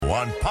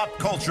on pop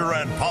culture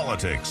and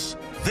politics.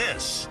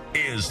 This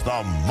is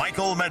the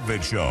Michael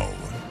Medved Show.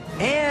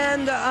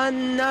 And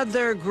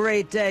another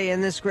great day in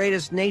this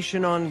greatest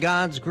nation on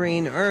God's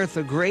green earth.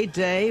 A great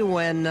day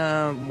when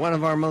one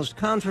of our most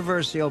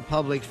controversial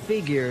public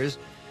figures,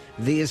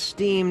 the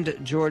esteemed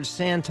George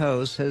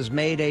Santos, has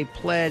made a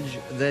pledge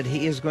that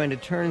he is going to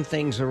turn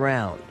things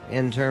around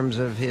in terms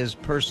of his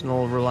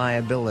personal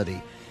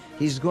reliability.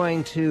 He's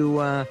going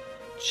to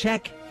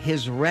check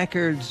his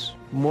records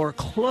more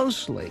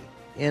closely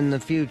in the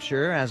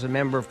future as a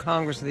member of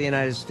Congress of the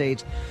United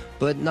States,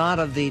 but not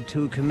of the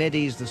two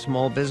committees, the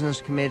Small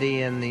Business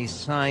Committee and the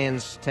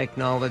Science,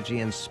 Technology,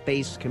 and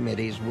Space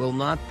Committees, will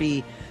not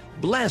be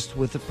blessed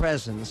with the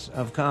presence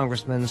of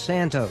Congressman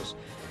Santos.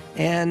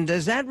 And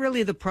is that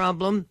really the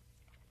problem,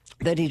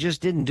 that he just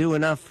didn't do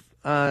enough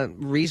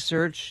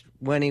research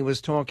when he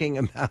was talking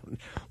about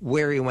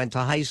where he went to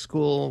high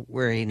school,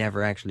 where he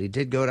never actually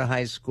did go to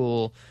high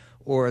school,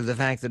 or the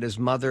fact that his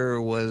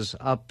mother was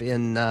up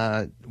in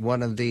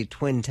one of the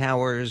Twin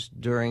Towers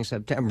during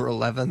September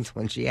 11th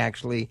when she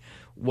actually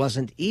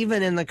wasn't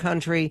even in the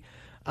country?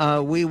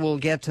 We will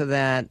get to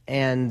that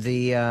and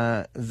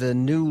the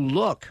new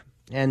look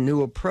and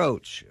new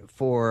approach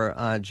for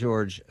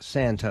George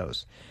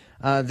Santos.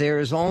 There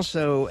is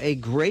also a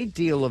great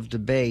deal of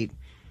debate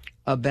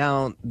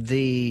about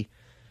the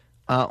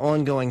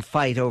ongoing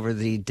fight over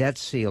the debt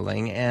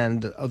ceiling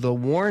and the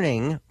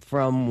warning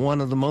from one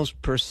of the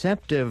most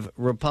perceptive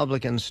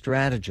Republican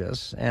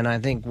strategists, and I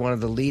think one of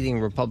the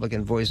leading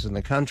Republican voices in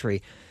the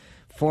country,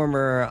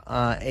 former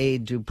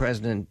aide to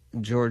President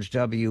George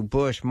W.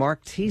 Bush,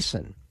 Mark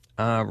Thiessen,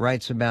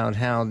 writes about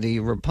how the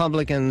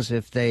Republicans,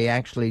 if they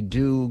actually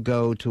do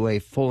go to a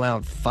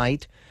full-out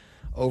fight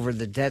over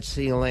the debt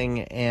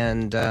ceiling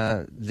and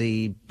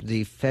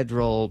the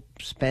federal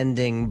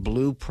spending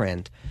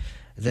blueprint,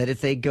 that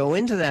if they go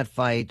into that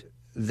fight,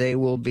 they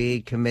will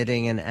be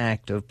committing an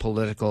act of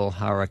political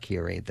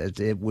harakiri, that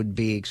it would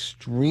be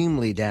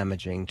extremely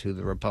damaging to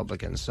the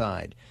Republican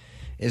side.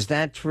 Is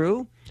that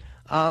true?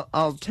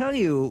 I'll tell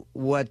you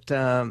what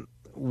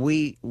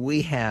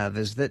we have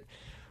is that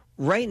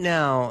right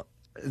now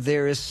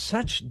there is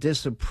such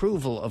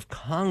disapproval of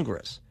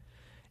Congress.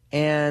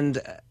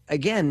 And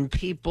again,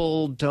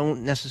 people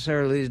don't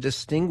necessarily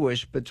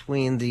distinguish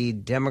between the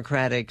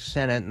Democratic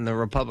Senate and the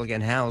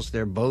Republican House.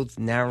 They're both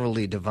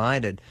narrowly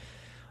divided.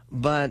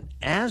 But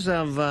as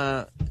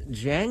of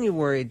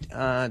January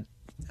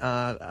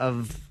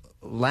of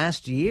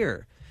last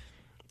year,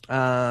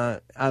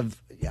 in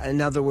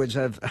other words,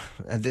 of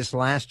this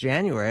last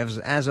January,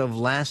 as of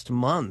last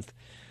month,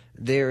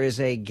 there is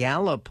a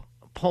Gallup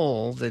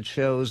poll that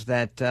shows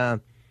that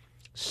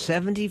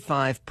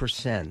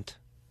 75%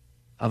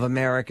 of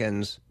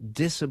Americans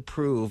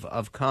disapprove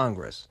of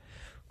Congress.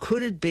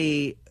 Could it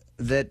be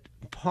that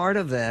part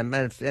of them,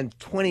 and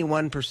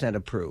 21%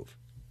 approve?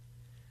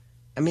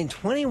 I mean,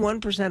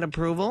 21%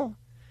 approval?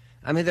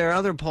 I mean, there are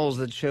other polls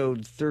that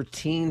showed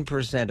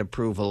 13%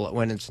 approval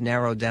when it's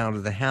narrowed down to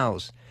the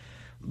House.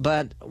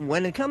 But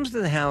when it comes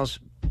to the House,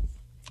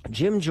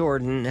 Jim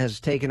Jordan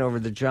has taken over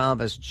the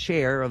job as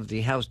chair of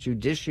the House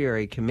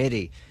Judiciary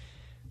Committee,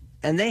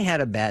 and they had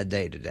a bad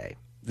day today.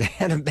 They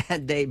had a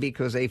bad day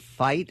because a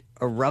fight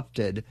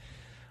erupted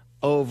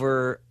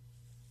over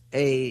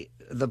the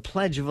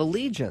Pledge of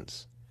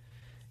Allegiance.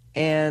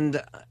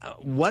 And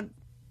what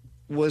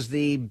was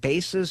the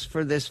basis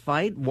for this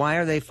fight? Why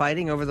are they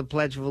fighting over the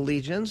Pledge of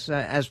Allegiance?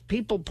 As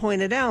people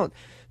pointed out,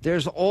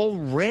 there's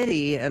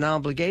already an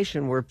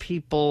obligation where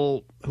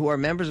people who are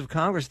members of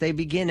Congress, they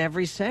begin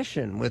every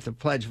session with the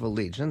Pledge of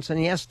Allegiance. And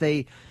yes,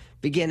 they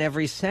begin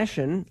every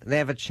session. They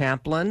have a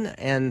chaplain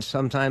and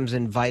sometimes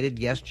invited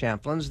guest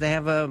chaplains. They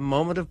have a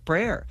moment of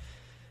prayer.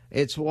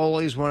 It's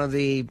always one of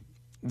the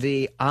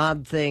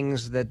odd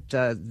things that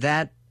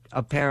that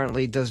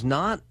apparently does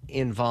not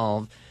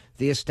involve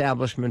the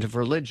establishment of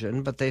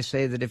religion, but they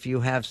say that if you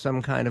have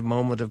some kind of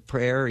moment of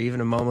prayer or even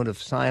a moment of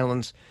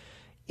silence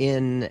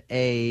in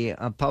a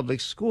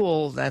public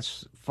school,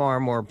 that's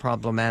far more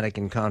problematic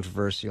and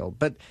controversial.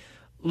 But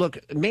look,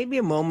 maybe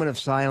a moment of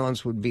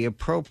silence would be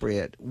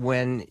appropriate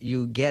when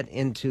you get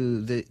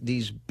into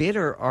these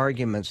bitter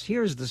arguments.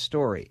 Here's the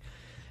story.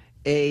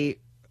 A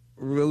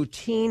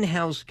routine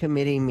House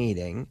committee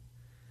meeting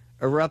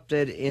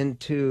erupted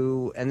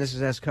into, and this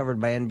is as covered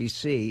by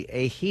NBC,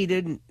 a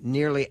heated,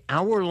 nearly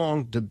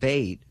hour-long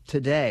debate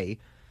today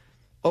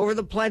over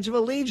the Pledge of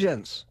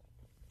Allegiance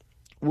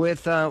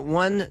with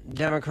one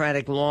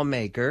Democratic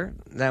lawmaker,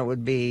 that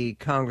would be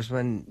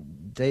Congressman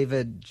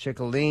David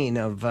Cicilline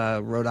of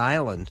Rhode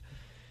Island.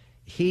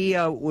 He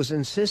was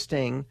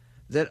insisting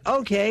that,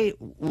 okay,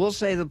 we'll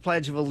say the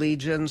Pledge of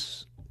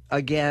Allegiance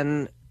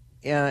again,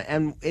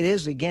 and it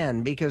is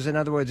again, because in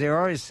other words, they're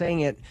always saying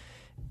it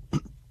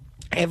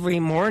every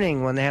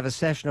morning when they have a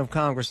session of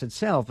Congress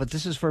itself, but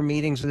this is for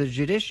meetings of the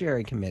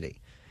Judiciary Committee.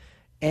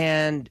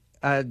 And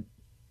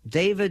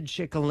David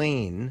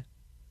Cicilline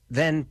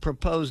then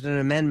proposed an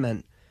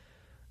amendment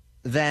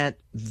that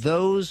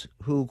those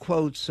who,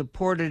 quote,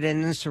 supported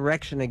an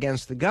insurrection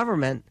against the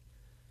government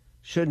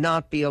should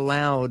not be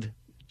allowed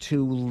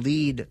to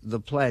lead the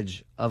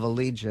Pledge of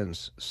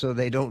Allegiance so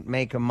they don't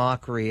make a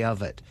mockery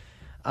of it.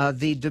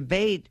 The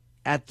debate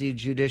at the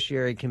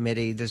Judiciary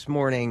Committee this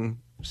morning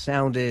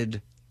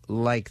sounded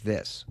like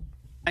this.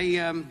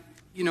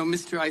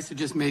 Mr. Issa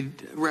just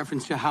made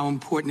reference to how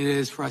important it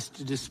is for us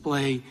to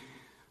display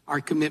our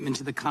commitment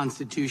to the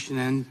Constitution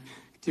and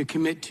to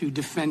commit to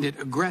defend it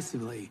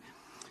aggressively.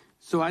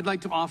 So I'd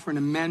like to offer an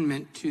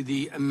amendment to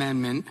the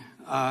amendment,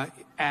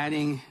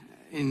 adding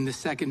in the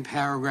second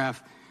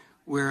paragraph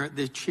where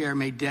the chair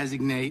may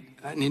designate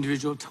an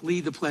individual to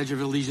lead the Pledge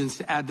of Allegiance,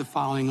 to add the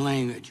following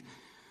language.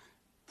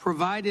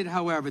 Provided,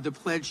 however, the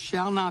pledge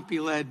shall not be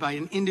led by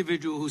an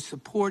individual who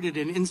supported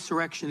an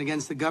insurrection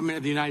against the government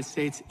of the United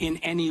States in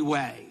any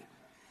way.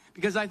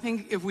 Because I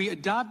think if we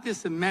adopt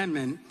this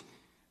amendment,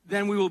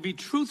 then we will be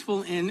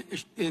truthful in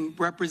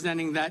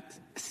representing that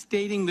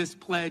stating this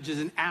pledge is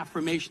an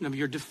affirmation of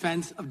your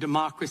defense of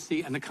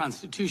democracy and the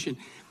Constitution.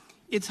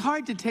 It's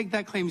hard to take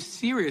that claim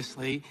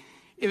seriously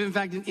if, in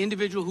fact, an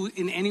individual who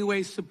in any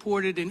way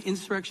supported an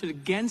insurrection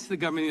against the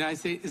government of the United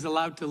States is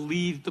allowed to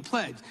lead the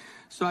pledge.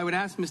 So I would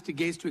ask Mr.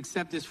 Gates to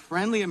accept this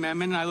friendly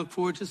amendment, and I look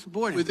forward to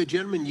supporting it. Would the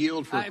gentleman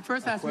yield for I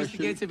first ask Mr.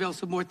 Gates if he'll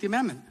support the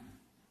amendment,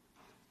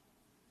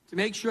 to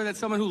make sure that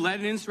someone who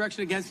led an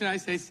insurrection against the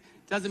United States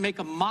doesn't make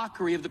a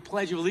mockery of the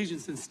Pledge of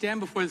Allegiance and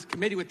stand before this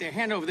committee with their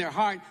hand over their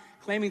heart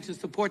claiming to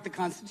support the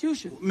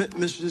Constitution.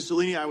 Mr.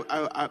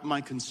 Cicilline, my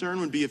concern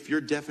would be if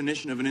your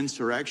definition of an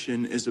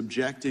insurrection is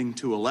objecting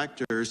to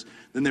electors,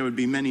 then there would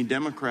be many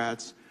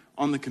Democrats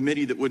on the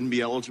committee that wouldn't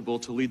be eligible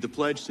to lead the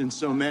pledge, since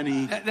so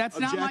many That's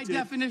objected. not my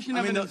definition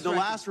of an insurrection. The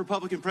last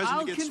Republican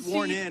president to get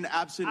sworn in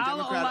absent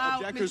Democrat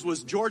objectors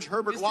was George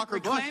Herbert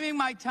Walker Bush. Reclaiming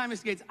my time,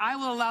 Mr. Gates, I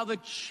will allow the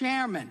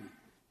chairman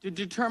to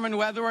determine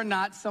whether or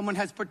not someone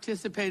has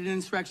participated in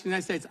insurrection in the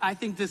United States. I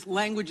think this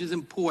language is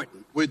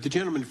important. Would the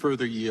gentleman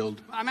further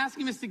yield? I'm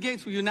asking Mr.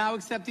 Gates, will you now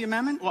accept the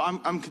amendment?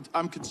 Well,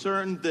 I'm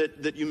concerned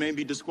that you may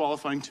be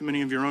disqualifying too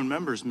many of your own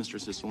members,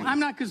 Mr. Cicilline. I'm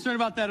not concerned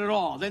about that at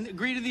all. Then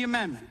agree to the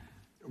amendment.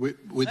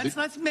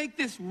 Let's make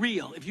this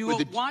real. If you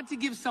want to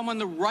give someone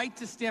the right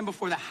to stand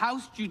before the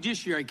House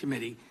Judiciary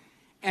Committee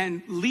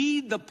and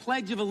lead the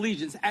Pledge of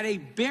Allegiance, at a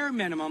bare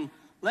minimum,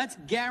 let's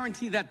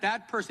guarantee that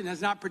that person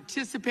has not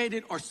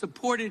participated or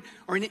supported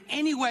or in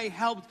any way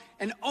helped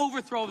an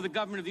overthrow of the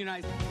government of the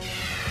United States.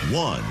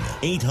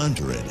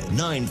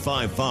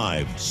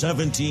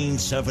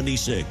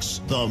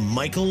 1-800-955-1776. The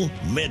Michael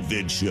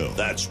Medved Show.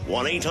 That's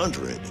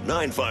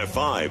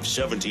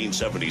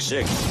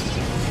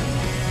 1-800-955-1776.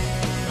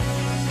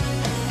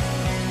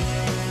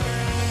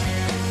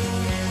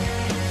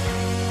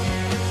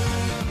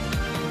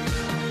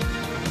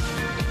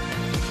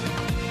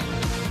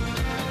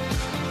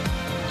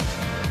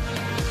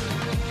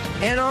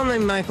 And on the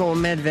Michael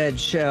Medved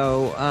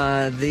Show,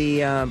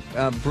 the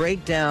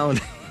breakdown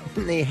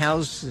in the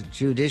House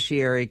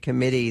Judiciary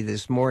Committee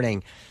this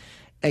morning.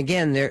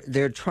 Again,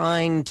 they're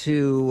trying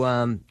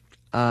to,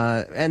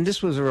 and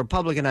this was a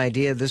Republican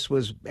idea. This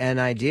was an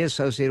idea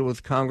associated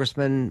with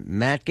Congressman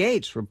Matt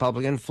Gaetz,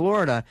 Republican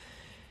Florida.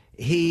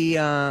 He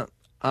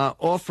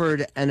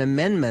offered an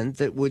amendment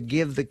that would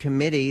give the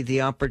committee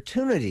the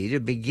opportunity to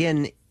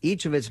begin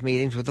each of its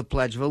meetings with the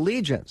Pledge of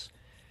Allegiance.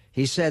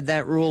 He said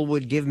that rule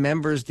would give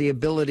members the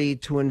ability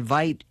to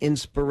invite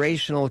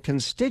inspirational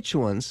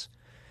constituents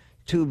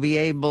to be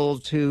able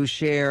to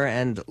share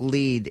and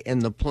lead in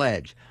the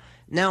pledge.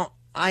 Now,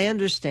 I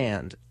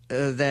understand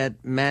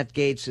that Matt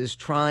Gaetz is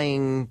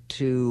trying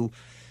to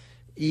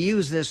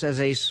use this as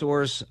a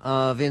source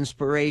of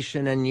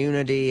inspiration and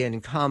unity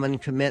and common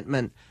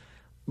commitment,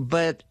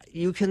 but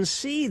you can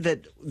see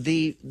that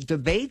the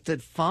debate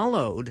that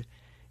followed,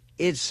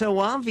 it's so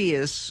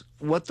obvious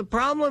what the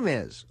problem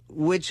is,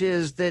 which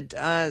is that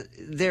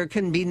there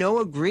can be no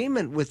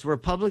agreement with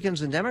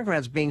Republicans and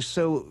Democrats being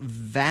so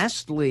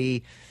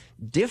vastly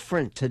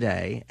different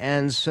today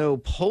and so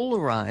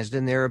polarized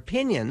in their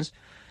opinions.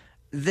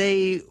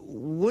 They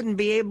wouldn't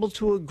be able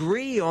to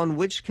agree on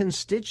which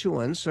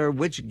constituents or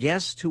which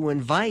guests to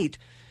invite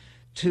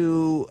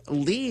to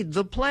lead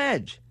the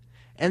pledge.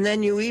 And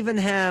then you even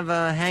have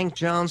Hank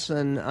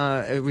Johnson.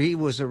 He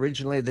was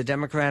originally the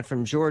Democrat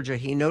from Georgia.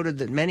 He noted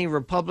that many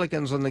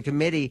Republicans on the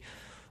committee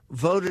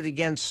voted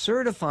against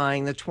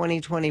certifying the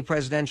 2020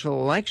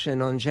 presidential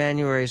election on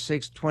January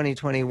 6,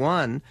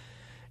 2021.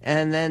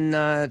 And then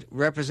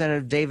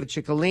Representative David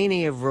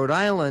Cicilline of Rhode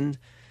Island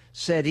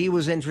said he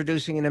was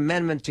introducing an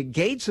amendment to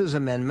Gates's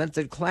amendment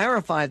that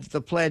clarified that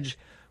the pledge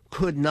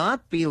could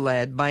not be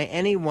led by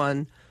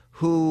anyone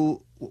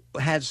who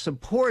had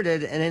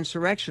supported an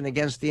insurrection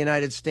against the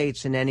United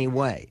States in any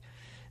way.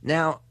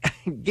 Now,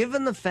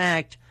 given the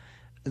fact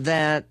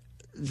that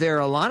there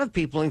are a lot of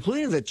people,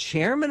 including the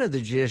chairman of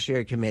the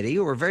Judiciary Committee,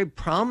 who are very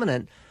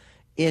prominent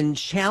in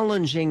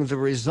challenging the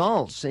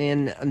results,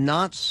 in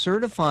not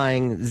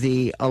certifying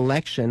the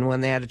election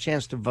when they had a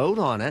chance to vote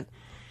on it,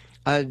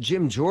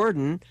 Jim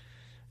Jordan,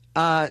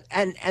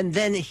 and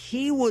then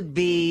he would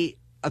be,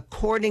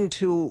 according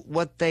to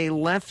what they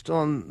left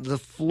on the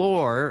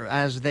floor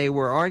as they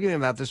were arguing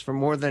about this for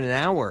more than an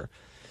hour,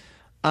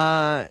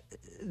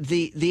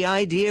 the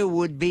idea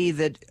would be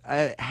that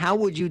how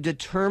would you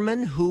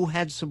determine who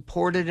had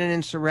supported an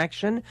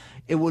insurrection?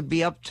 It would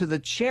be up to the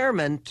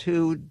chairman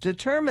to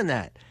determine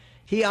that.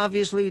 He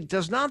obviously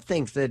does not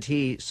think that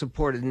he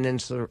supported an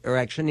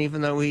insurrection,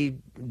 even though he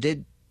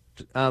did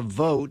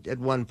vote at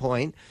one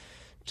point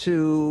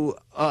to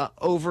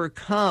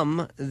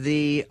overcome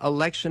the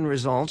election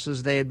results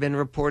as they had been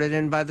reported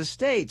in by the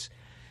states.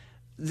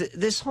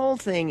 This whole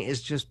thing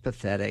is just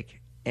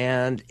pathetic,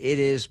 and it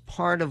is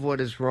part of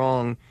what is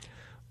wrong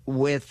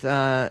with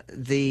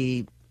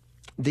the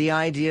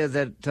idea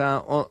that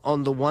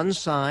on the one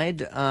side,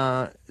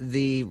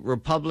 the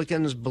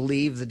Republicans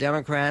believe the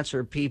Democrats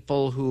are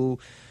people who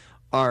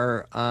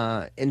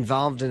are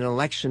involved in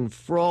election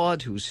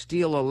fraud, who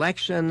steal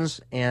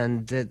elections,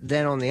 and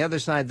then on the other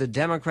side, the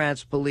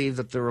Democrats believe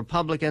that the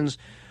Republicans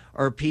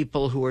are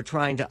people who are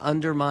trying to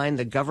undermine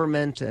the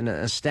government and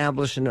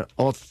establish an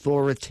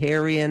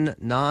authoritarian,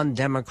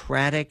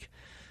 non-democratic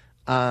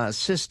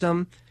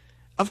system.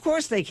 Of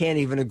course, they can't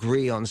even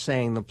agree on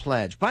saying the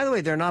pledge. By the way,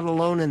 they're not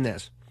alone in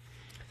this.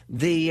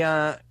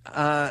 The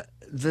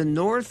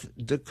North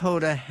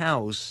Dakota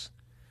House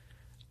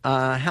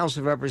of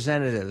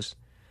Representatives,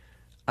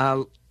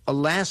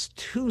 last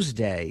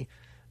Tuesday,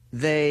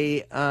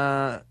 they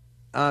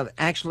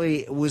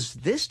actually it was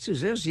this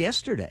Tuesday, it was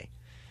yesterday,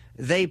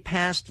 they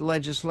passed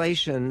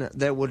legislation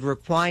that would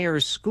require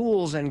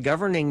schools and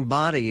governing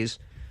bodies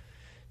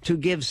to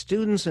give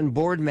students and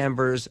board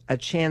members a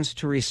chance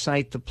to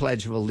recite the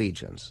Pledge of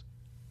Allegiance.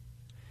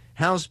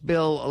 House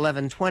Bill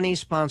 1120,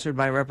 sponsored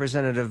by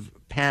Representative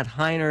Pat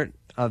Heinert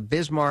of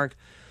Bismarck,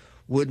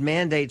 would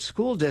mandate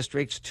school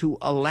districts to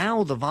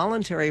allow the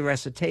voluntary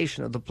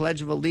recitation of the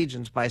Pledge of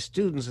Allegiance by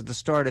students at the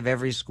start of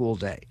every school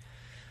day.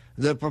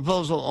 The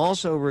proposal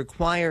also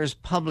requires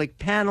public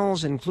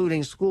panels,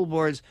 including school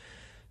boards,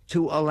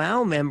 to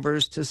allow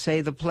members to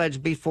say the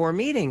pledge before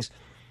meetings.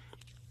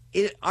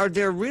 Are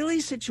there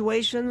really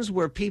situations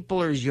where people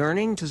are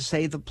yearning to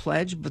say the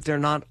pledge, but they're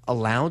not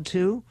allowed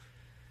to?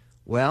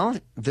 Well,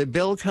 the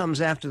bill comes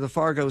after the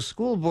Fargo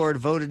School Board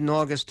voted in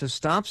August to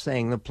stop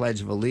saying the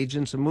Pledge of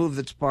Allegiance, a move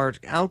that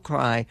sparked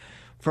outcry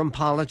from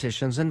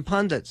politicians and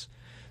pundits.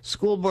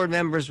 School board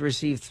members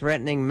received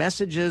threatening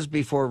messages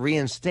before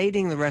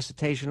reinstating the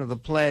recitation of the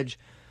pledge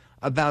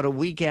about a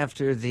week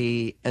after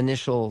the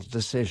initial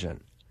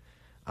decision.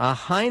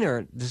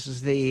 Heinert, this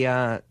is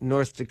the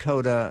North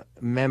Dakota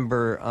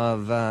member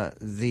of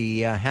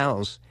the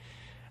House,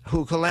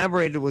 who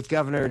collaborated with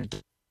Governor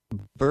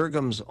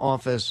Burgum's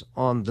office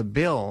on the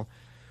bill,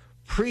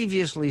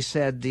 previously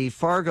said the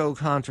Fargo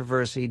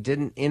controversy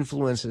didn't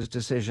influence his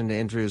decision to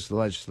introduce the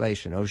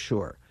legislation. Oh,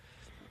 sure.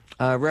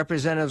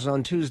 Representatives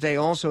on Tuesday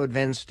also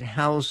advanced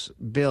House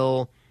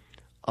Bill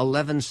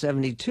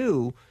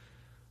 1172,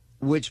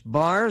 which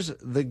bars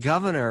the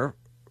governor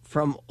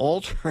from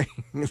altering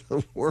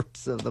the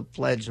words of the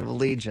Pledge of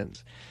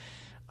Allegiance.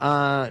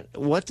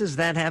 What does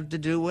that have to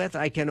do with?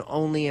 I can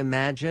only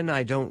imagine.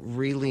 I don't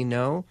really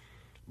know.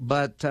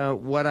 But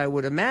what I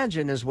would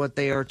imagine is what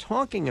they are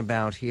talking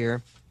about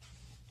here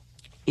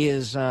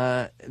is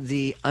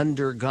the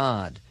under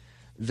God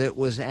that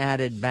was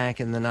added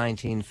back in the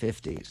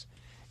 1950s.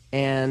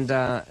 And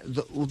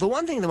the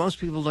one thing that most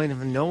people don't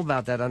even know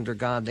about that under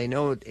God, they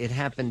know it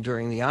happened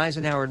during the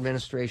Eisenhower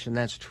administration.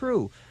 That's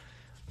true.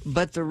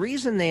 But the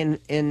reason they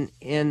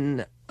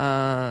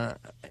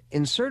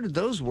inserted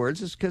those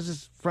words is because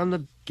it's from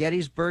the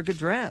Gettysburg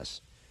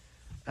Address,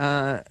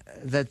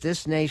 that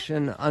this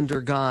nation under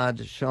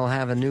God shall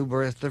have a new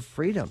birth of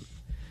freedom.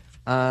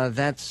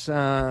 That's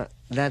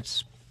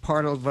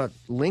part of what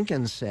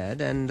Lincoln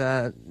said,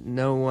 and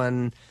no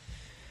one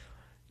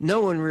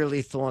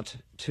really thought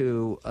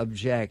to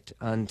object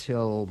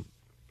until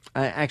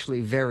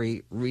actually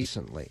very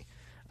recently.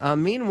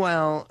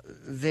 Meanwhile,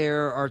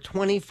 there are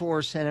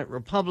 24 Senate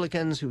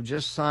Republicans who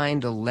just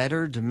signed a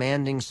letter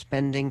demanding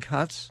spending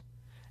cuts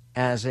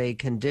as a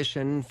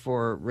condition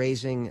for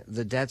raising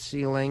the debt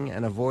ceiling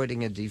and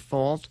avoiding a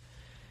default.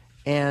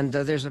 And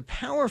there's a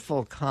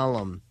powerful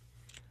column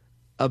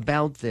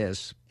about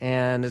this,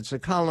 and it's a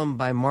column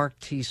by Mark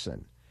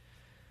Thiessen,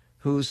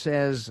 who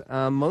says,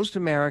 most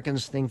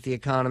Americans think the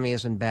economy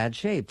is in bad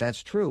shape.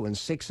 That's true, and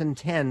 6 in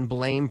 10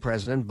 blame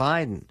President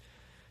Biden.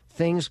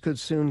 Things could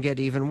soon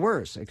get even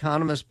worse.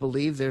 Economists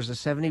believe there's a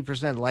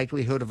 70%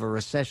 likelihood of a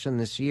recession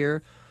this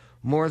year,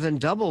 more than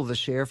double the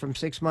share from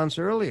 6 months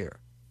earlier.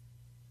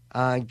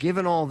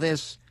 Given all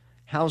this,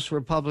 House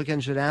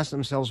Republicans should ask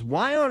themselves,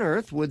 why on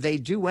earth would they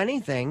do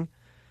anything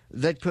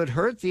that could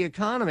hurt the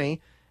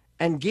economy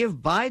and give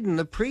Biden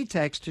the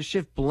pretext to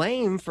shift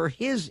blame for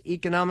his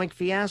economic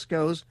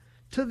fiascos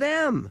to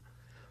them?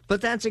 But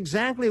that's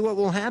exactly what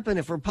will happen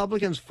if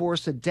Republicans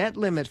force a debt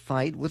limit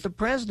fight with the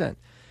president.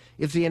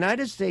 If the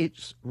United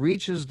States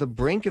reaches the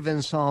brink of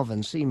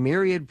insolvency,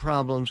 myriad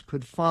problems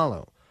could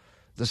follow.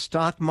 The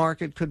stock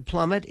market could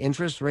plummet,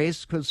 interest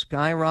rates could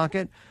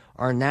skyrocket,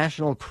 our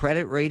national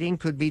credit rating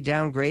could be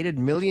downgraded,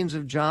 millions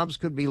of jobs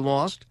could be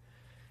lost,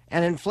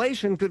 and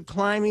inflation could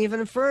climb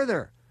even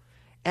further.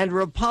 And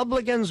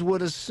Republicans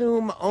would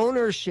assume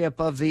ownership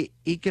of the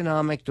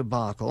economic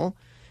debacle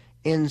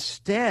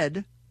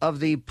instead of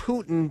the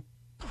Putin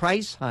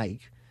price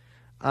hike,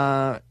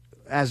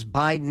 as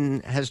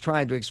Biden has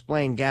tried to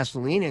explain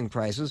gasoline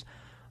prices.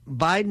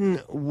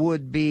 Biden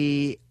would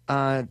be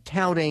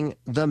touting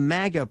the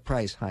MAGA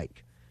price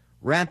hike,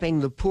 wrapping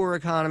the poor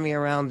economy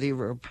around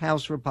the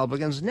House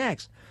Republicans'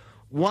 necks.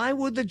 Why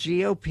would the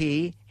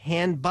GOP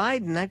hand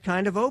Biden that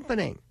kind of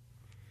opening?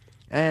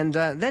 And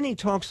then he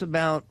talks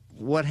about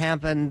what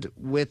happened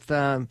with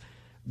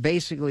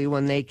basically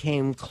when they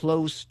came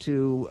close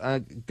to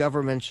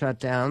government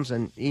shutdowns,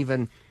 and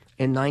even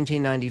in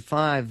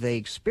 1995 they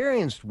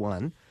experienced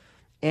one.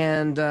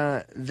 And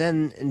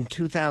then in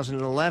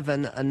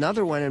 2011,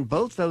 another one. In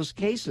both those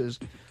cases,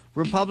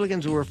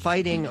 Republicans who were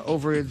fighting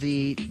over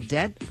the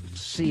debt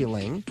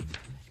ceiling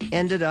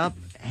ended up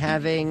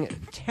having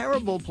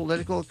terrible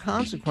political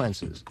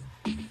consequences.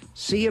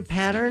 See a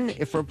pattern?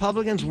 If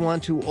Republicans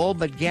want to all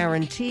but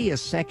guarantee a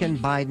second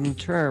Biden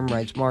term,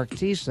 writes Mark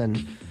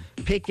Thiessen,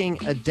 picking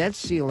a debt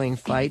ceiling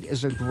fight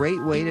is a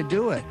great way to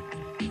do it.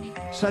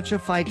 Such a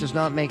fight does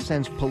not make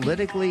sense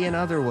politically in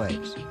other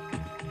ways.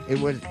 It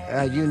would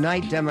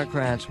unite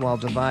Democrats while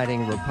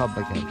dividing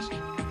Republicans.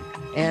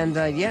 And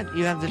yet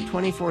you have the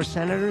 24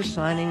 senators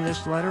signing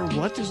this letter.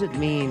 What does it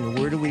mean?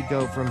 Where do we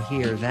go from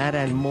here? That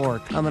and more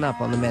coming up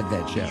on the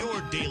Medved Show.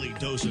 Your daily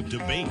dose of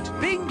debate.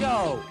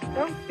 Bingo!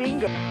 Don't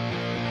bingo.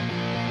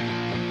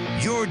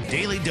 Your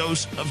daily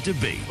dose of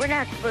debate. We're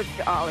not supposed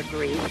to all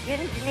agree. You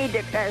just need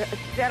to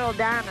settle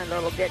down a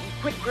little bit and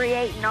quit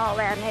creating all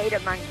that hate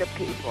among the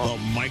people. The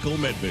Michael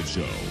Medved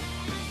Show.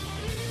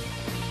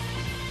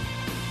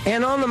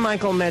 And on the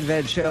Michael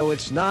Medved Show,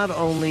 it's not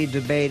only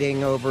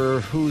debating over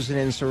who's an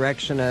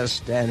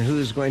insurrectionist and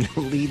who's going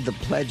to lead the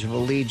Pledge of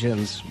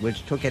Allegiance,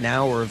 which took an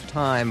hour of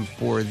time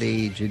for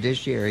the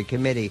Judiciary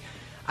Committee.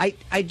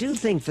 I do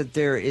think that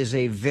there is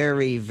a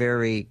very,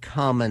 very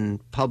common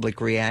public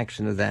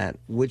reaction to that,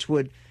 which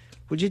would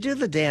you do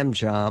the damn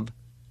job?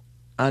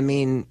 I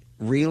mean,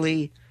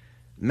 really?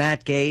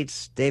 Matt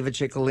Gaetz, David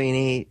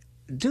Ciccolini,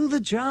 do the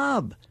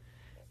job.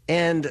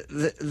 And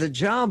the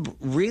job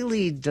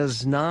really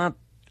does not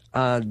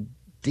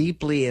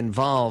deeply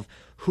involve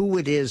who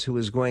it is who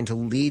is going to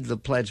lead the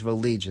Pledge of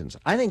Allegiance.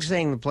 I think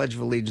saying the Pledge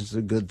of Allegiance is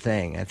a good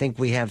thing. I think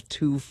we have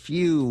too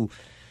few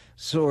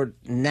sort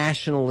of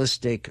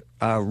nationalistic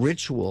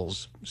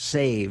rituals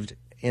saved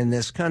in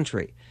this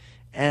country.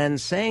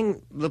 And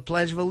saying the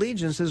Pledge of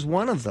Allegiance is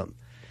one of them.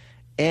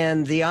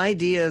 And the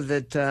idea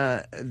that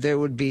there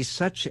would be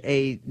such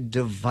a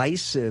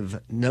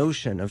divisive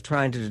notion of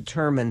trying to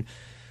determine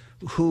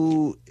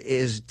who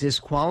is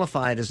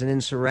disqualified as an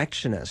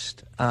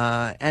insurrectionist.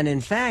 And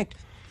in fact,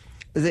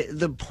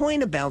 the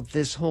point about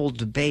this whole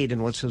debate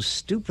and what's so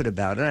stupid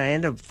about it,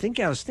 I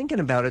was thinking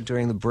about it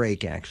during the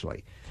break,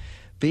 actually,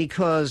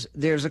 because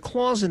there's a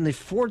clause in the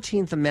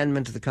 14th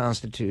Amendment to the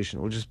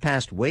Constitution, which was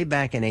passed way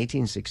back in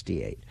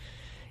 1868.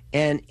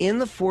 And in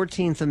the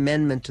 14th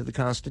Amendment to the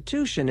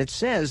Constitution, it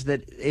says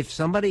that if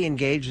somebody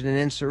engaged in an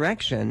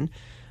insurrection,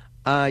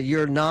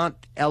 you're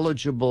not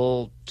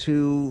eligible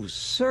to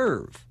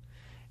serve.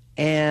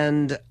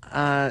 And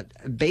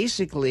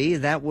basically,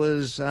 that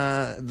was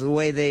the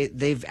way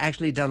they've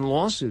actually done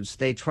lawsuits.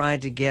 They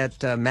tried to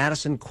get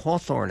Madison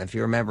Cawthorn, if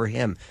you remember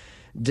him,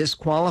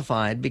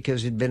 disqualified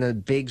because he'd been a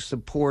big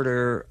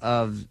supporter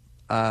of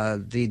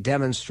the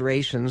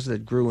demonstrations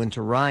that grew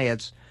into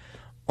riots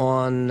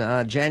on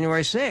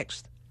January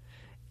 6th.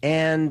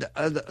 And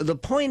the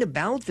point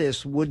about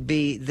this would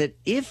be that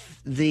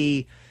if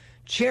the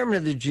chairman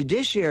of the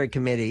Judiciary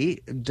Committee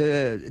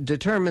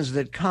determines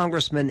that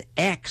Congressman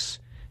X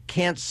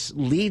can't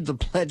lead the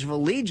Pledge of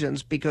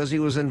Allegiance because he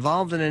was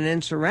involved in an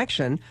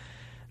insurrection,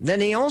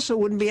 then he also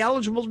wouldn't be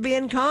eligible to be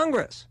in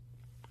Congress.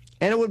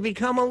 And it would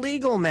become a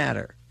legal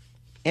matter.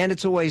 And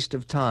it's a waste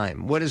of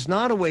time. What is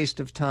not a waste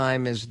of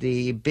time is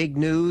the big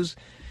news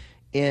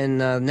in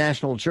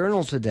National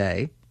Journal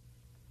today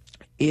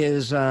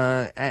is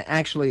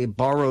actually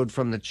borrowed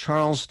from the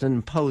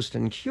Charleston Post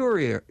and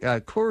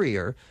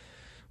Courier,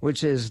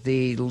 which is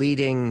the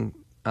leading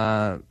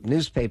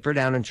newspaper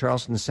down in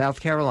Charleston,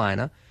 South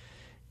Carolina,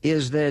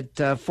 is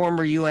that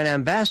former UN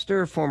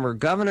ambassador, former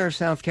governor of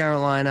South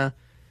Carolina,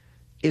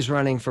 is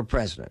running for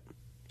president,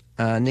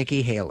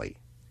 Nikki Haley.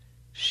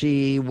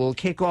 She will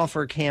kick off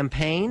her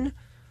campaign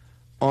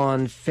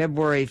on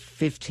February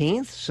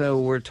 15th, so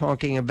we're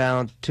talking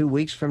about 2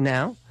 weeks from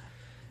now,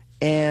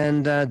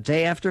 and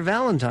day after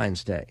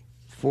Valentine's Day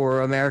for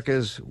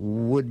America's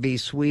would-be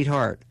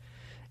sweetheart.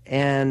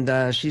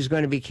 And she's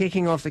going to be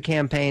kicking off the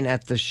campaign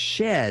at the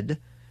shed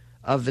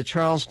of the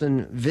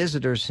Charleston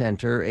Visitor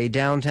Center, a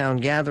downtown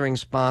gathering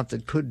spot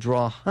that could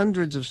draw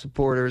hundreds of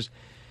supporters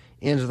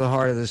into the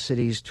heart of the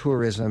city's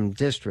tourism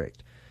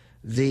district.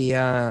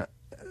 The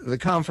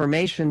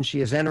confirmation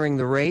she is entering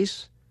the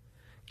race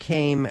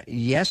came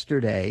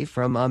yesterday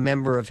from a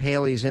member of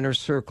Haley's inner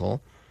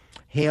circle.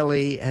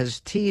 Haley has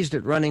teased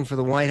at running for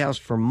the White House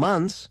for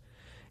months,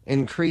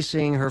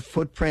 increasing her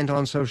footprint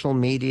on social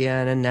media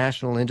and in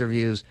national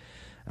interviews.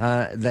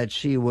 that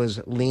she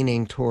was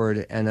leaning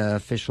toward an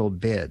official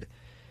bid.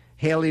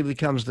 Haley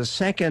becomes the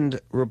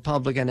second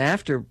Republican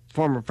after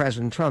former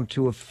President Trump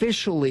to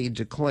officially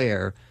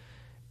declare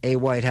a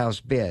White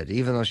House bid.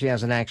 Even though she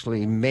hasn't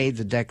actually made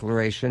the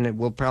declaration, it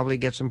will probably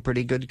get some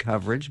pretty good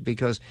coverage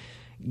because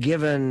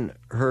given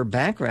her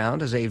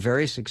background as a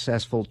very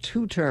successful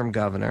two-term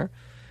governor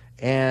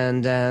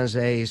and as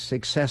a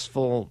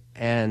successful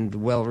and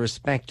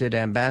well-respected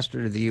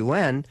ambassador to the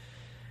UN,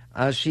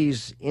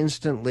 she's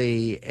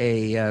instantly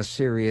a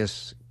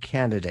serious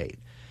candidate.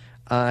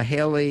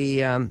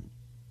 Haley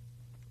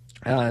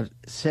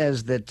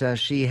says that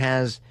she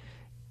has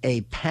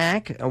a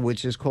PAC,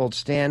 which is called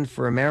Stand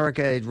for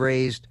America. It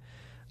raised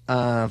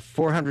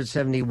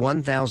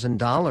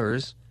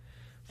 $471,000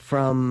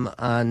 from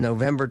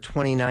November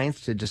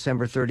 29th to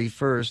December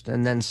 31st,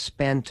 and then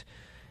spent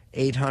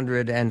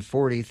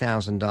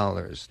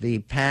 $840,000. The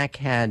PAC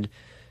had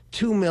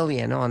 $2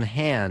 million on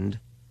hand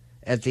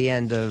at the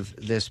end of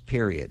this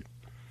period.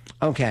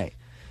 Okay,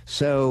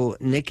 so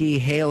Nikki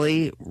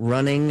Haley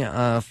running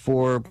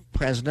for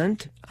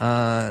president.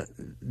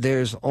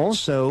 There's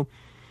also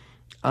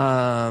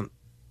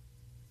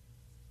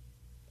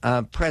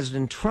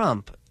President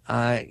Trump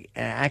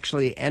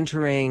actually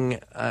entering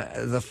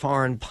the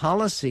foreign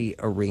policy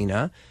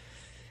arena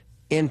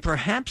in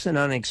perhaps an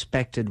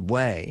unexpected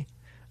way.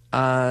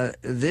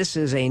 This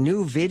is a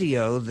new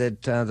video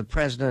that the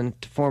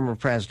president, former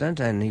president,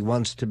 and he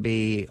wants to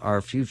be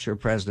our future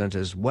president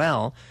as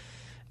well,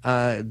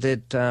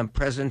 that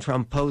President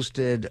Trump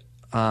posted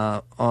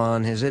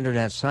on his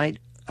internet site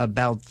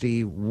about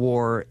the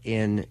war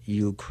in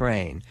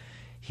Ukraine.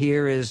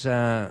 Here is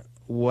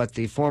what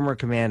the former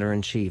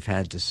commander-in-chief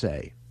had to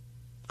say.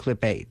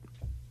 Clip 8.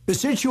 The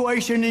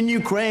situation in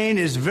Ukraine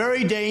is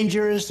very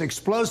dangerous,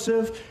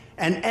 explosive,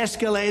 and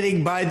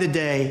escalating by the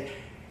day.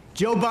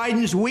 Joe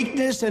Biden's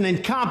weakness and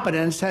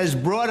incompetence has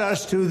brought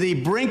us to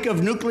the brink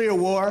of nuclear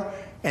war,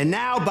 and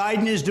now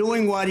Biden is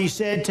doing what he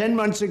said 10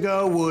 months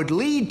ago would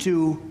lead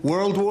to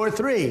World War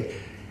III.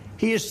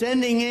 He is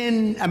sending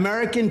in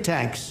American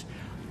tanks.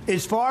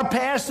 It's far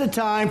past the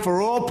time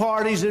for all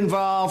parties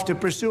involved to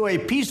pursue a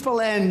peaceful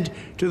end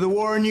to the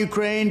war in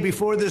Ukraine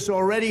before this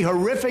already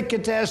horrific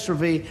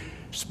catastrophe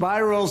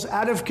spirals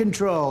out of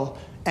control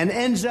and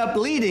ends up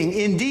leading,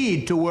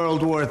 indeed, to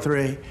World War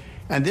III.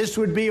 And this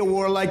would be a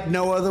war like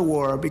no other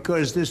war,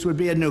 because this would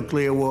be a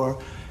nuclear war.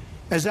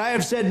 As I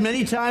have said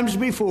many times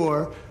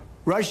before,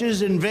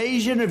 Russia's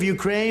invasion of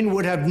Ukraine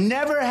would have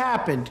never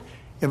happened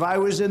if I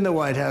was in the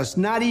White House.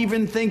 Not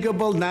even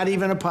thinkable, not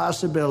even a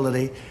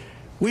possibility.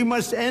 We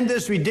must end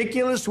this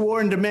ridiculous war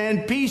and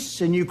demand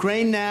peace in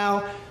Ukraine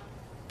now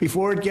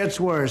before it gets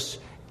worse.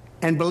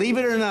 And believe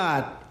it or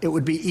not, it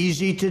would be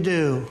easy to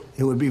do.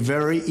 It would be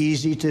very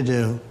easy to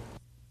do.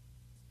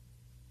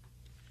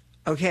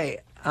 Okay,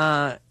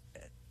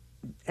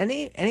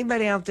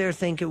 anybody out there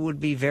think it would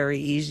be very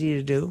easy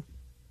to do?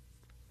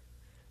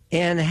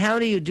 And how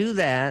do you do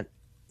that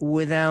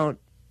without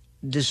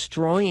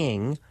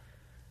destroying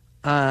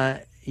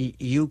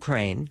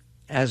Ukraine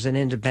as an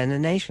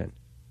independent nation?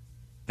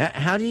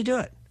 How do you do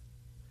it?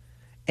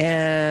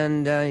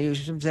 And you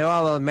should say, oh,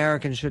 well,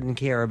 Americans shouldn't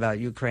care about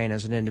Ukraine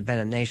as an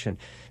independent nation.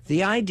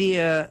 The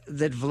idea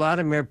that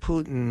Vladimir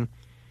Putin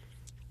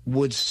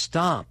would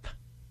stop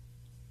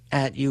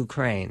at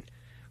Ukraine,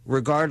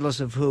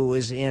 regardless of who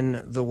is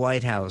in the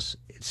White House,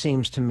 it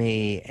seems to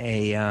me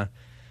a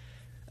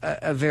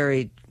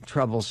very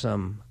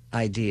troublesome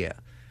idea.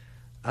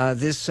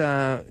 This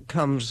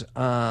comes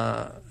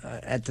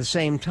at the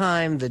same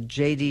time that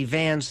J.D.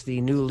 Vance, the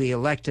newly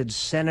elected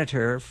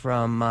senator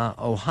from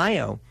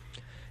Ohio,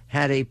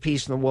 had a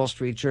piece in the Wall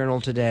Street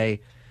Journal today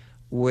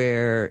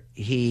where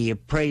he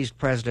praised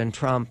President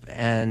Trump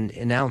and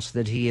announced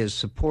that he is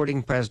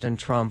supporting President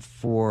Trump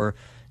for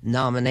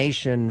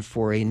nomination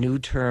for a new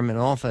term in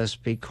office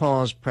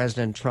because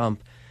President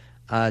Trump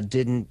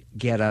didn't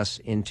get us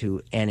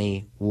into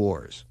any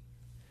wars.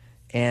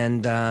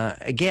 And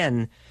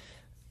again,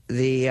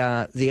 the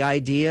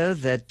idea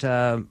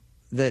that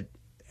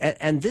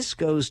and this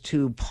goes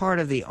to part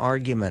of the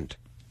argument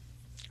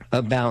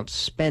about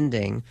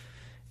spending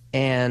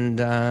and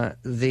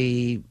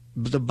the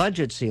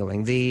budget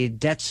ceiling, the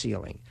debt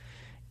ceiling.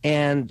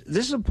 And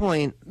this is a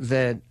point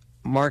that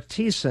Mark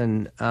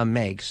Thiessen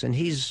makes, and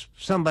he's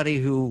somebody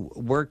who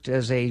worked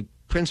as a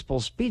principal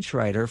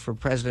speechwriter for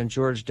President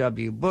George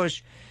W.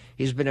 Bush.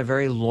 He's been a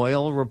very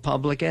loyal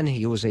Republican.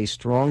 He was a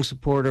strong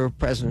supporter of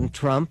President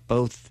Trump,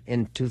 both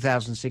in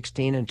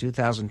 2016 and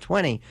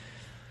 2020.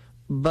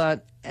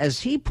 But as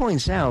he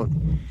points out,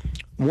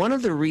 one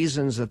of the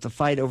reasons that the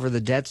fight over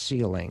the debt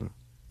ceiling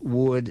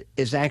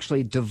is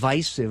actually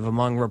divisive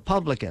among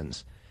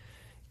Republicans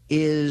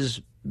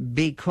is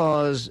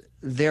because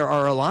there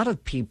are a lot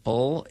of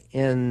people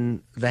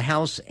in the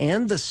House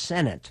and the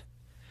Senate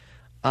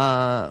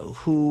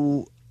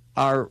who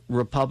are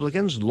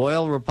Republicans,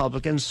 loyal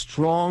Republicans,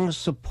 strong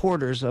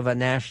supporters of a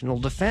national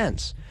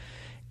defense.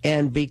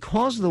 And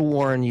because of the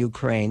war in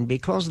Ukraine,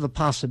 because of the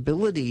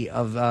possibility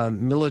of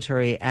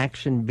military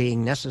action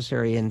being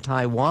necessary in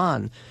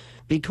Taiwan,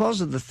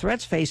 because of the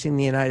threats facing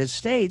the United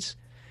States,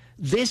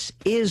 this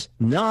is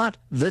not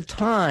the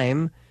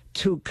time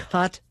to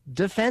cut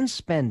defense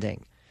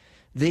spending.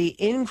 The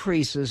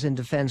increases in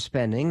defense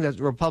spending that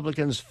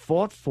Republicans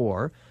fought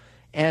for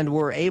and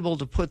were able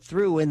to put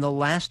through in the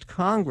last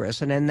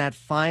Congress and in that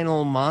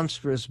final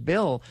monstrous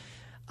bill,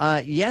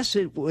 yes,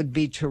 it would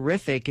be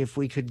terrific if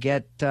we could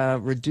get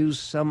reduce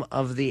some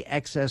of the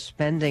excess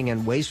spending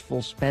and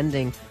wasteful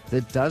spending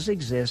that does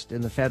exist in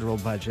the federal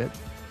budget.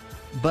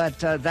 But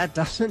that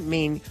doesn't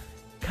mean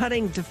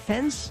cutting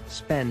defense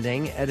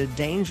spending at a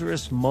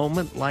dangerous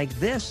moment like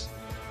this.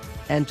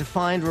 And to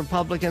find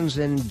Republicans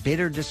in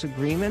bitter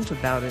disagreement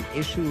about an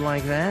issue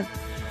like that,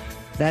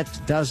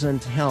 that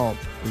doesn't help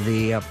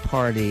the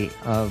party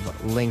of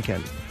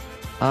Lincoln.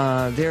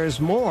 There's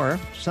more.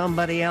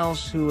 Somebody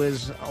else who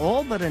has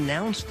all but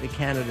announced a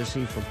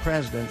candidacy for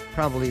president,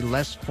 probably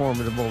less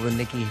formidable than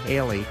Nikki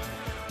Haley,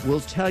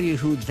 will tell you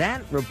who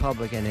that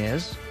Republican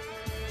is.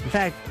 In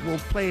fact, we'll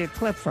play a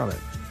clip from it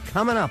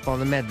coming up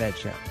on the Medved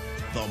Show.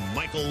 The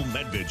Michael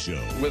Medved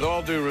Show. With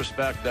all due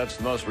respect, that's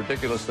the most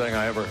ridiculous thing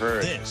I ever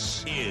heard.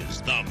 This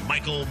is the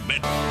Michael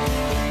Medved.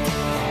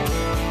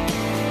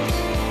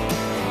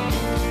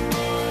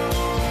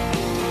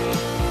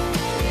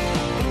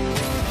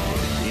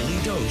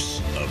 Daily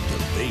dose of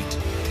debate.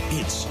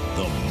 It's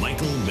the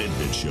Michael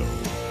Medved Show.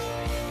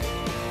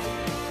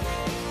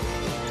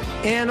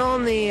 And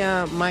on the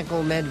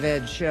Michael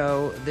Medved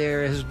Show,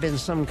 there has been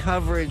some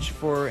coverage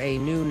for a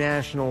new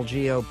national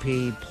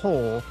GOP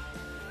poll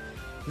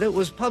that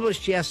was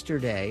published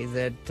yesterday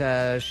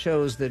that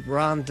shows that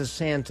Ron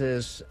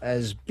DeSantis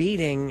is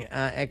beating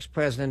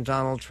ex-President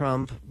Donald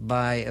Trump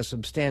by a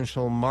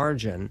substantial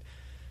margin.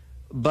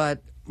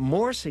 But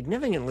more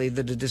significantly,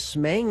 that a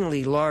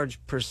dismayingly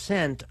large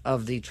percent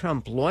of the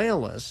Trump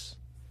loyalists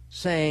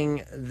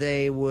saying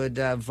they would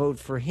vote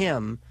for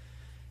him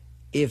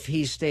if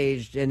he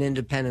staged an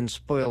independent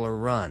spoiler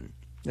run.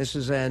 This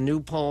is a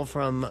new poll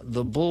from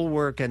the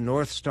Bulwark and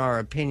North Star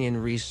Opinion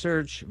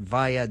Research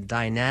via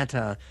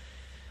Dynata.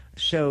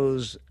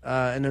 Shows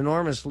an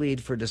enormous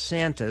lead for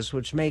DeSantis,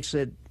 which makes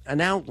it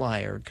an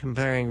outlier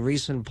comparing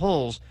recent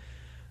polls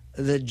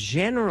that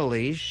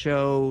generally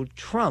show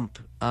Trump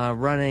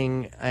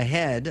running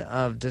ahead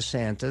of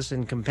DeSantis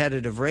in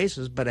competitive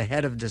races, but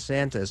ahead of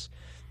DeSantis.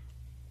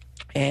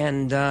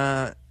 And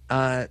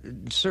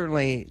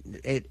certainly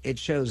it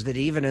shows that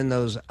even in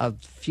those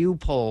few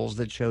polls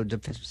that showed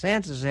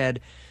DeSantis ahead,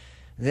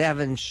 they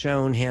haven't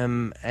shown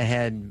him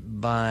ahead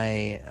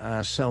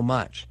by so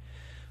much.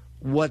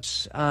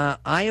 What's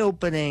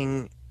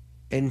eye-opening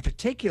in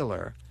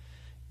particular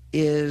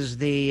is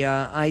the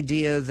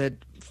idea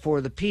that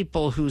for the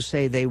people who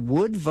say they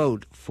would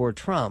vote for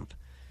Trump,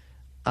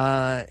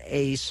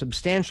 a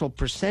substantial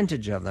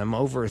percentage of them,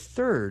 over a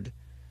third,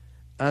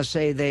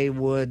 say they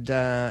would,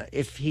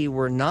 if he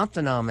were not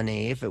the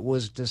nominee, if it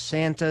was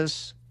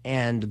DeSantis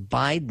and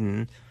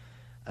Biden,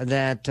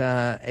 that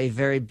a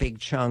very big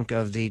chunk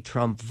of the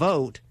Trump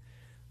vote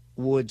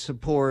would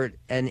support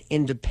an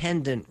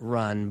independent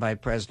run by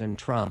President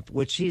Trump,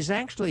 which he's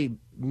actually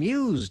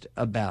mused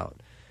about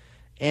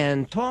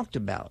and talked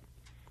about.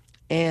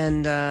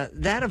 And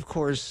that, of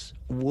course,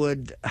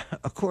 would,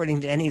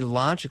 according to any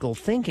logical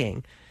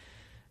thinking,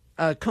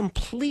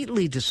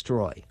 completely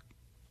destroy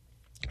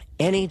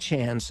any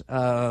chance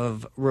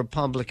of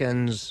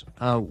Republicans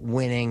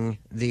winning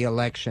the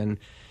election,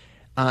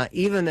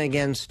 even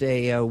against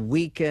a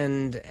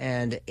weakened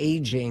and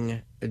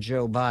aging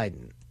Joe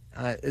Biden.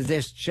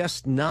 There's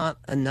just not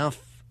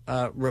enough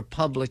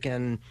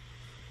Republican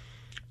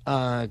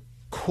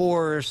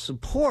core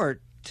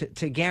support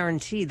to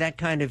guarantee that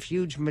kind of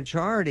huge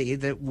majority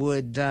that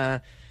would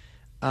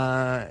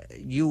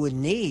you would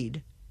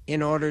need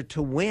in order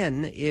to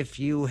win if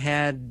you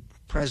had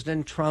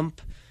President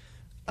Trump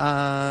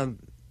running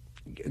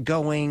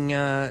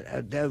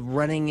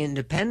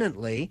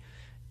independently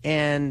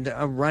and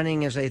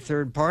running as a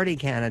third-party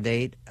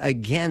candidate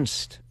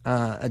against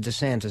a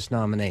DeSantis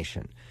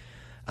nomination.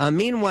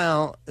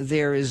 Meanwhile,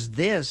 there is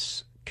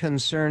this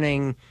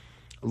concerning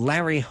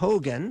Larry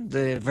Hogan,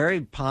 the very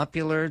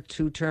popular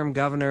two-term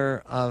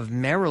governor of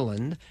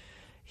Maryland.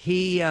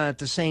 He, at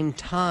the same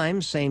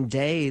time, same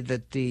day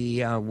that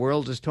the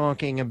world is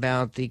talking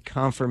about the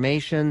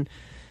confirmation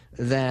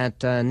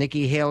that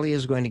Nikki Haley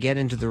is going to get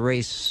into the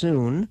race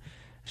soon.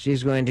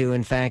 She's going to,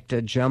 in fact,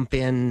 jump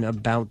in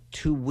about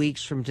 2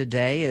 weeks from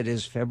today. It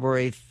is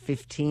February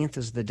 15th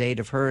is the date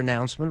of her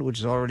announcement, which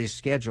is already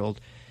scheduled.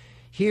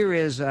 Here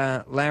is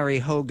Larry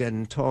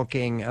Hogan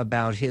talking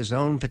about his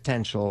own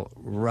potential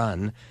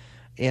run,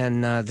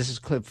 and this is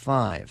clip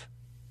 5.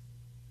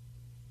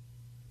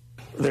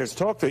 There's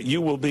talk that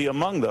you will be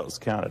among those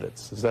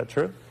candidates. Is that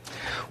true?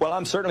 Well,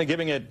 I'm certainly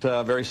giving it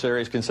very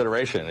serious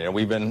consideration. You know,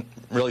 we've been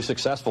really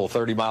successful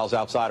 30 miles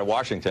outside of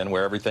Washington,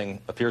 where everything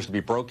appears to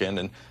be broken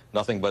and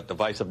nothing but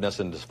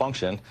divisiveness and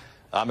dysfunction.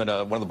 I'm in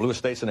one of the bluest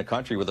states in the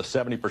country with a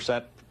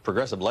 70%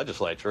 progressive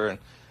legislature, and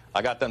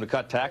I got them to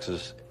cut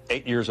taxes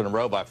 8 years in a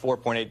row by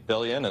 $4.8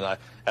 billion, and I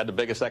had the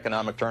biggest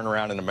economic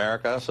turnaround in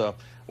America. So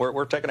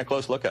we're taking a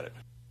close look at it.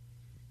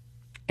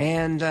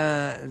 And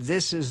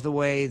this is the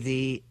way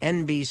the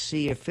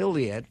NBC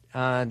affiliate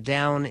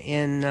down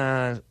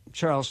in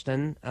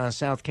Charleston,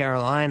 South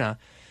Carolina,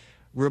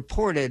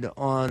 reported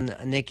on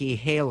Nikki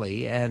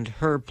Haley and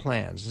her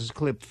plans. This is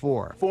clip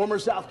 4. Former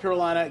South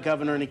Carolina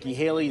Governor Nikki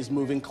Haley is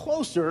moving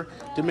closer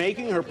to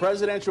making her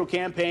presidential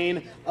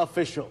campaign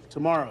official.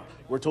 Tomorrow,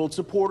 we're told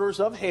supporters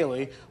of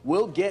Haley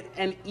will get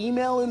an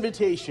email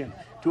invitation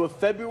to a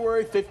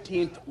February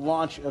 15th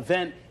launch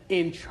event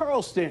in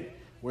Charleston,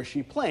 where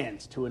she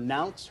plans to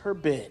announce her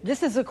bid.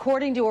 This is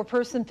according to a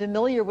person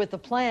familiar with the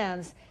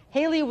plans.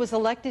 Haley was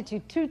elected to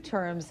 2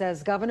 terms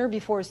as governor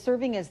before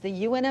serving as the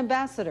UN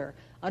ambassador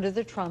under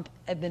the Trump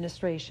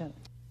administration.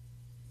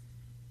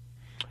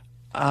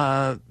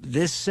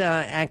 This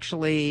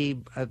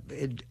actually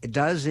it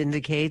does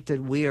indicate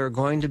that we are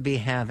going to be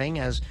having,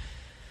 as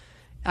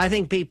I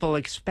think people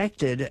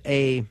expected,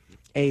 a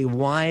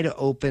wide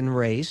open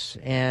race,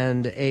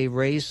 and a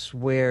race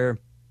where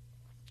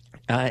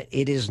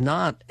it is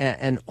not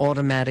an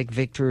automatic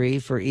victory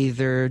for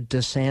either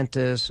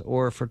DeSantis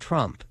or for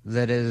Trump.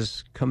 That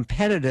is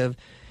competitive,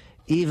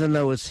 even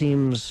though it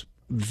seems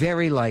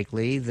very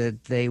likely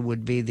that they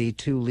would be the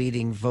 2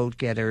 leading vote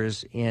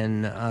getters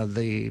in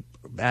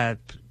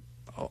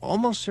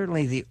almost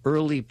certainly the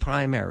early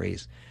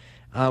primaries,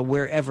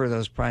 wherever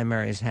those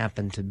primaries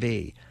happen to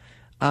be.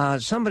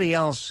 Somebody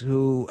else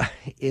who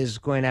is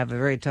going to have a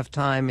very tough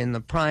time in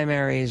the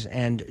primaries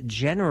and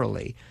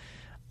generally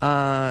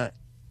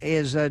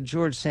is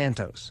George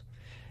Santos.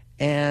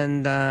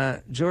 And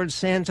George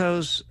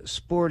Santos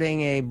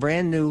sporting a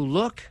brand new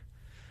look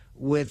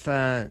with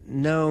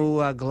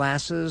no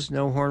glasses,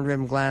 no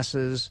horn-rimmed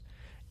glasses,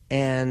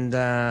 and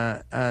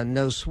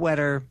no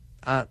sweater.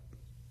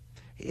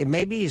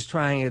 Maybe he's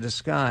trying a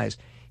disguise.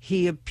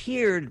 He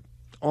appeared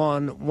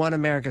on One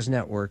America's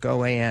Network,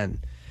 OAN,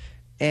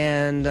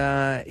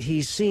 and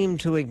he seemed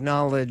to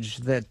acknowledge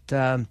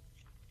that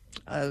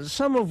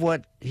some of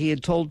what he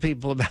had told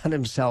people about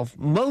himself,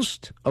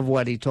 most of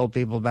what he told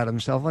people about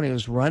himself when he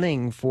was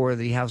running for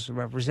the House of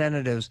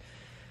Representatives,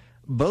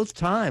 both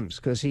times,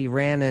 because he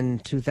ran in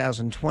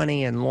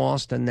 2020 and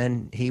lost, and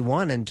then he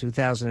won in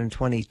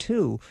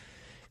 2022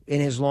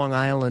 in his Long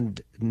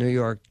Island, New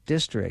York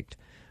district.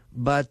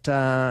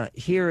 But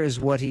here is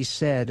what he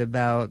said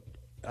about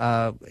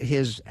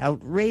his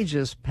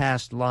outrageous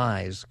past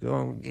lies,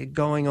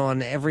 going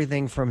on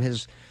everything from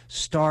his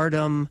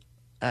stardom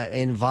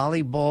in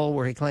volleyball,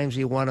 where he claims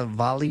he won a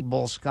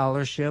volleyball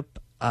scholarship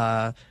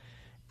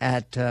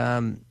at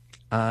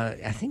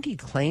I think he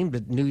claimed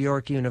at New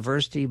York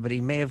University, but he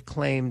may have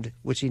claimed,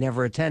 which he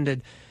never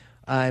attended,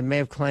 may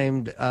have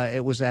claimed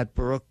it was at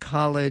Baruch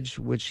College,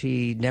 which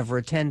he never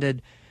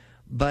attended.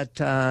 But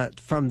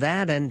from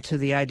that and to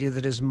the idea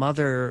that his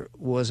mother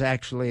was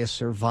actually a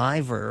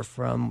survivor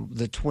from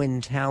the Twin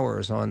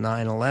Towers on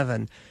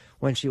 9/11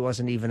 when she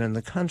wasn't even in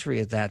the country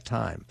at that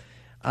time.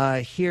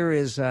 Here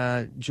is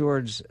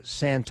George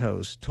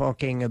Santos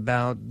talking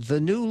about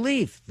the new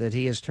leaf that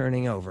he is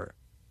turning over.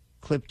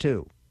 Clip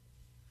 2.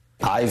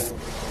 I've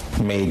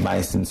made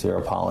my sincere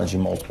apology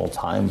multiple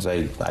times.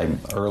 I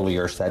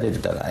earlier said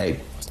it, that I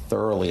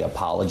thoroughly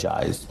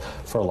apologized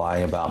for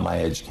lying about my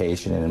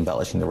education and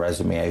embellishing the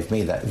resume. I've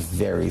made that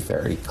very,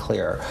 very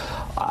clear.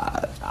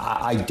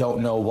 I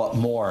don't know what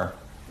more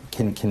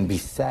can be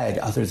said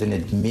other than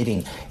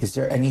admitting. Is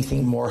there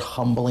anything more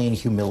humbling and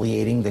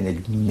humiliating than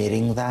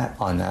admitting that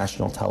on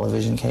national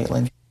television,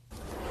 Caitlin?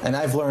 And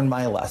I've learned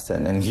my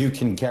lesson, and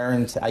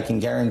I can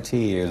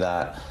guarantee you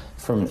that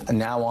from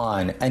now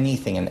on,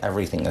 anything and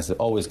everything is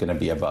always going to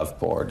be above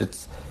board.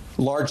 It's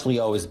largely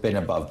always been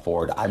above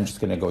board. I'm just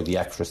going to go the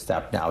extra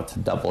step now to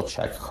double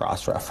check,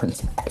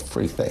 cross-reference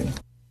everything.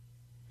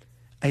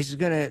 He's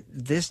going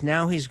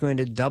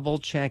to double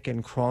check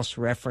and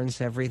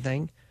cross-reference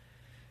everything.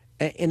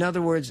 In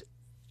other words,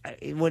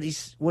 what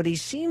he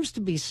seems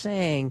to be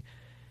saying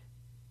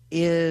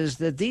is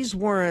that these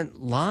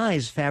weren't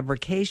lies,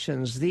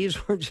 fabrications.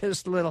 These were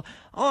just little,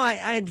 I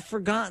had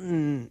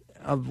forgotten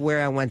of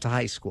where I went to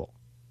high school.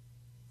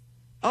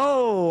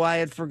 I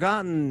had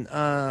forgotten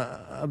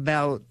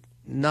about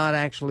not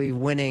actually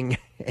winning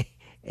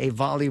a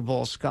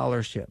volleyball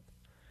scholarship.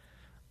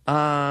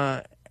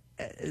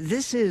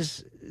 This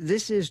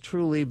is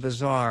truly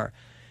bizarre.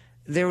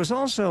 There was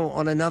also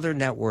on another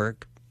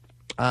network,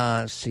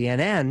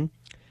 CNN,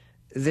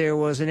 there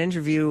was an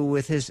interview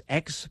with his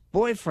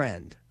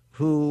ex-boyfriend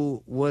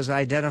who was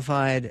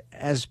identified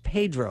as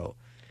Pedro.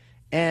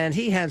 And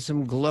he had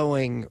some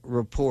glowing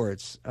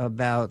reports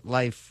about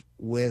life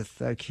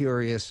with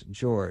Curious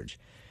George.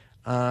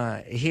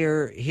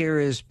 Here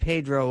is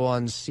Pedro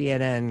on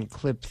CNN,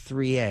 clip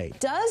 3A.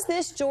 Does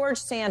this George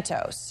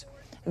Santos,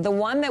 the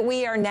one that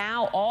we are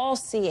now all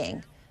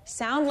seeing,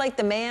 sound like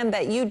the man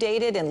that you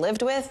dated and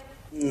lived with?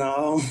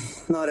 No,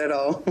 not at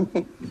all.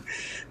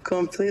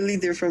 Completely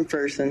different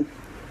person.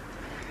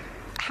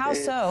 How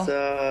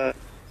so?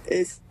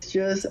 It's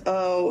just,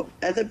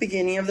 at the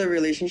beginning of the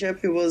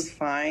relationship, he was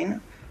fine.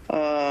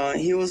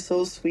 He was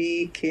so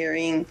sweet,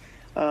 caring.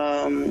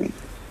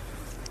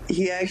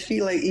 He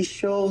actually, he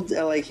showed,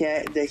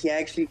 that he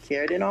actually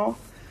cared and all.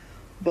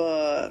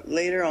 But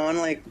later on,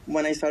 like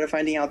when I started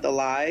finding out the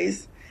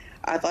lies,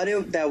 I thought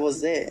that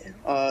was it.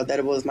 That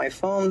it was my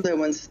phone that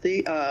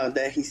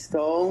that he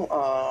stole,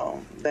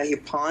 that he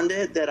pawned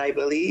it. That I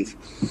believe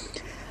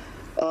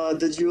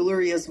the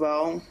jewelry as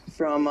well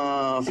from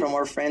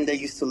our friend that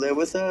used to live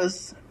with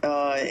us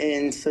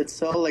in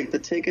Sutso, like the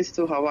tickets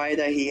to Hawaii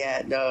that he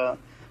had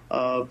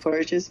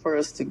purchased for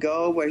us to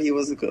go, where he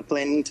was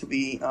planning to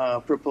be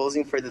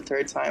proposing for the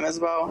third time as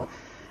well.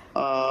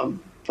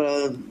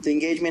 But the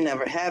engagement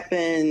never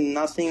happened,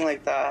 nothing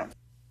like that.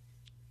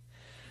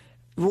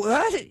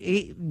 What?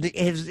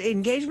 His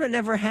engagement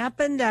never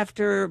happened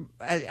after,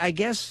 I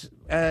guess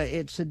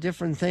it's a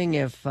different thing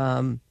if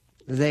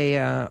they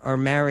are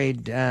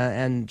married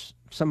and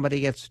somebody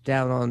gets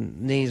down on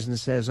knees and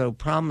says, "Oh,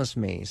 promise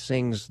me,"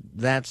 sings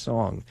that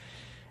song.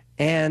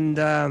 And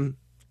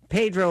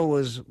Pedro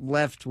was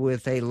left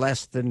with a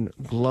less than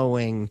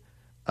glowing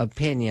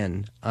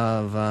opinion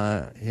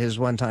of his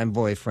one-time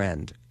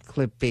boyfriend,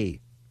 Clip B.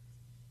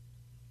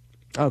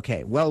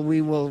 Okay, well, we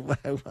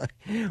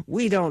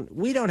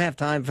don't have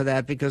time for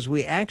that because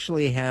we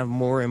actually have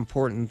more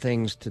important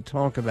things to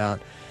talk about.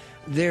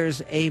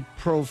 There's a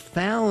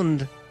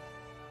profound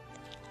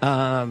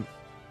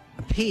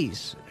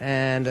piece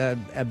and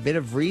a bit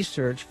of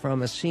research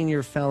from a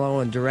senior fellow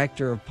and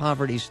director of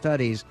poverty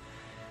studies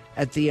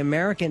at the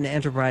American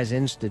Enterprise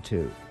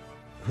Institute,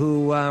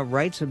 who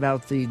writes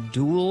about the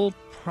dual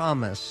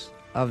promise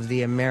of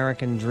the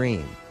American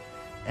dream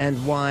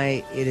and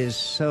why it is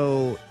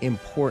so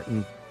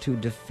important to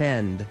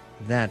defend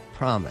that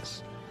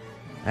promise.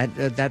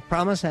 That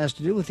promise has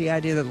to do with the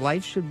idea that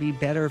life should be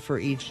better for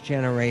each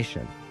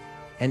generation,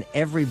 and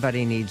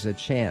everybody needs a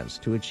chance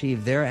to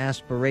achieve their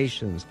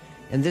aspirations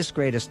in this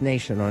greatest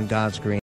nation on God's green